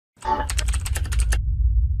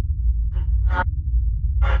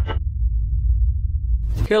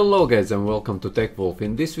Hello guys and welcome to TechWolf.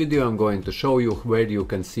 In this video I'm going to show you where you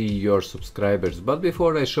can see your subscribers. But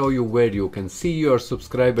before I show you where you can see your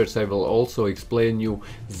subscribers, I will also explain you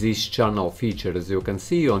this channel feature. As you can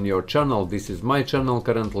see on your channel, this is my channel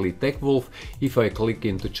currently, TechWolf. If I click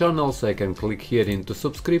into channels, I can click here into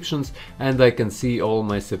subscriptions and I can see all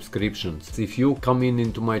my subscriptions. If you come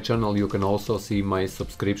into my channel, you can also see my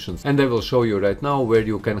subscriptions. And I will show you right now where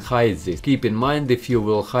you can hide this. Keep in mind, if you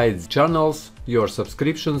will hide channels, your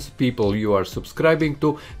subscriptions, people you are subscribing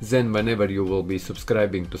to, then whenever you will be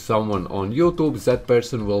subscribing to someone on YouTube, that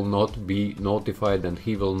person will not be notified and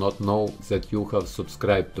he will not know that you have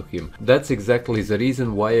subscribed to him. That's exactly the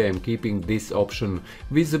reason why I am keeping this option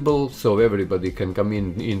visible, so everybody can come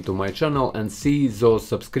into my channel and see those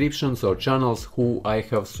subscriptions or channels who I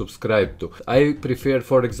have subscribed to. I prefer,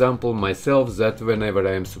 for example, myself, that whenever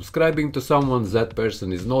I am subscribing to someone, that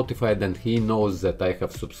person is notified and he knows that I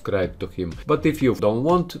have subscribed to him. But if you don't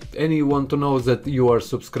want anyone to know that you are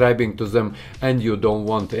subscribing to them and you don't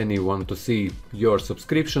want anyone to see your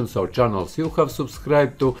subscriptions or channels you have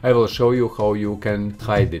subscribed to, I will show you how you can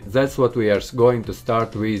hide it. That's what we are going to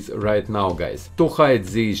start with right now, guys. To hide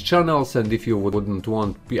these channels, and if you wouldn't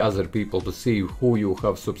want other people to see who you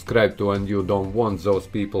have subscribed to and you don't want those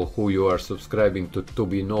people who you are subscribing to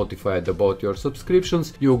be notified about your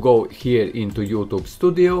subscriptions, you go here into YouTube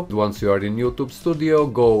Studio. Once you are in YouTube Studio,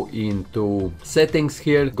 go into settings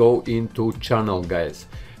here, go into channel, guys,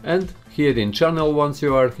 and here in channel, once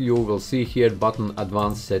you will see here button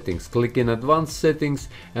advanced settings. Click in advanced settings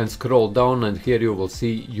and scroll down, and here you will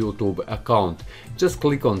see YouTube account. Just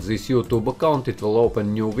click on this YouTube account, it will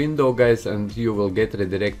open new window, guys, and you will get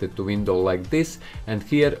redirected to window like this. And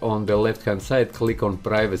here on the left hand side, click on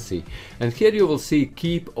privacy, and here you will see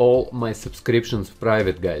keep all my subscriptions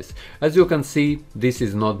private, guys. As you can see, this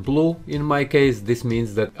is not blue in my case. This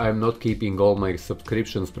means that I'm not keeping all my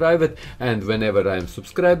subscriptions private, and whenever I'm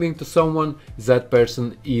subscribing to someone, that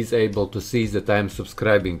person is able to see that I'm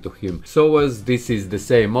subscribing to him. So as this is the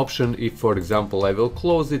same option, if for example I will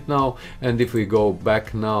close it now, and if we go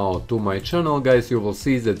back now to my channel, guys, you will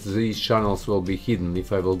see that these channels will be hidden.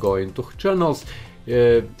 If I will go into channels,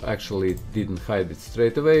 actually didn't hide it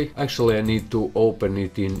straight away. Actually I need to open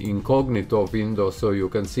it in incognito window so you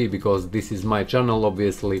can see, because this is my channel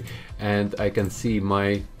obviously and I can see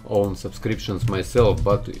my own subscriptions myself.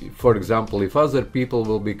 But for example, if other people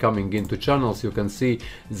will be coming into channels, you can see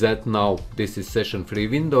that now this is session free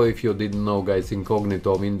window. If you didn't know, guys,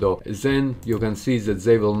 incognito window, then you can see that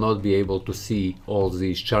they will not be able to see all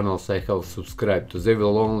these channels I have subscribed to. They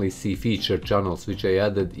will only see featured channels which I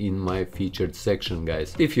added in my featured section,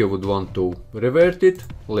 guys. If you would want to revert it,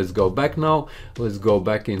 let's go back now. Let's go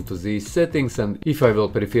back into these settings, and if I will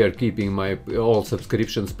prefer keeping my all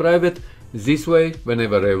subscriptions private, this way,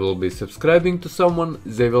 whenever I will be subscribing to someone,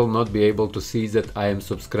 they will not be able to see that I am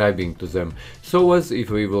subscribing to them. So as if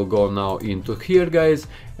we will go now into here, guys,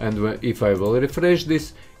 and if I will refresh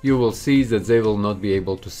this, you will see that they will not be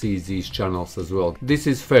able to see these channels as well. This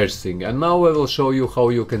is first thing, and now I will show you how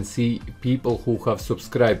you can see people who have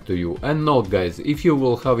subscribed to you. And note, guys, if you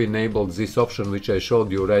will have enabled this option which I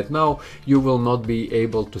showed you right now, you will not be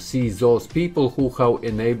able to see those people who have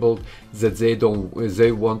enabled that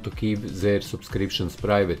they want to keep their subscriptions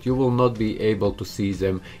private. You will not be able to see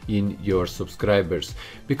them in your subscribers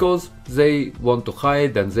because they want to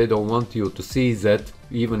hide and they don't want you to see that.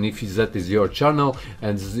 Even if that is your channel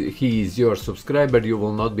and he is your subscriber, you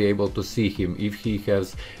will not be able to see him if he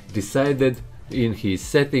has decided in his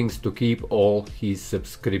settings to keep all his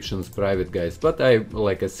subscriptions private, guys. But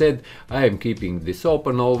like I said, I am keeping this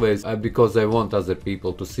open always because I want other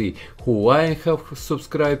people to see who I have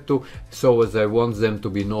subscribed to, so as I want them to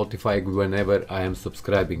be notified whenever I am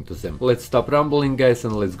subscribing to them. Let's stop rambling, guys,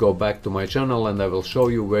 and let's go back to my channel and I will show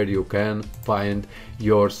you where you can find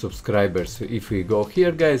your subscribers. If we go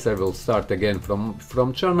here, guys, I will start again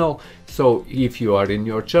from channel. So if you are in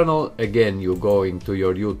your channel, again you go into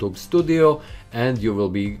your YouTube Studio and you will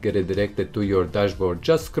be redirected to your dashboard.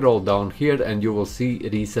 Just scroll down here and you will see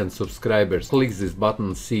recent subscribers. Click this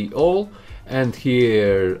button, see all, and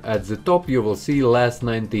here at the top you will see last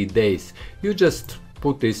 90 days. You just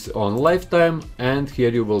put this on lifetime and here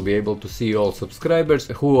you will be able to see all subscribers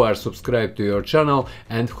who are subscribed to your channel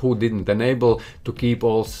and who didn't enable to keep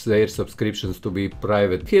all their subscriptions to be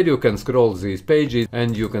private. Here you can scroll these pages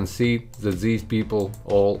and you can see that these people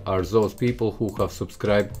all are those people who have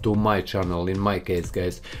subscribed to my channel in my case,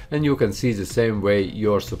 guys, and you can see the same way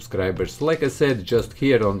your subscribers. Like I said, just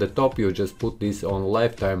here on the top you just put this on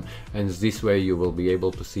lifetime and this way you will be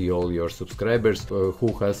able to see all your subscribers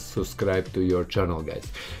who has subscribed to your channel, guys.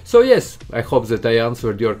 guys. So yes, I hope that I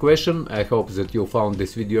answered your question. I hope that you found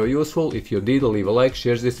this video useful. If you did, leave a like,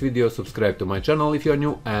 share this video, subscribe to my channel if you're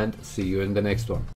new, and see you in the next one.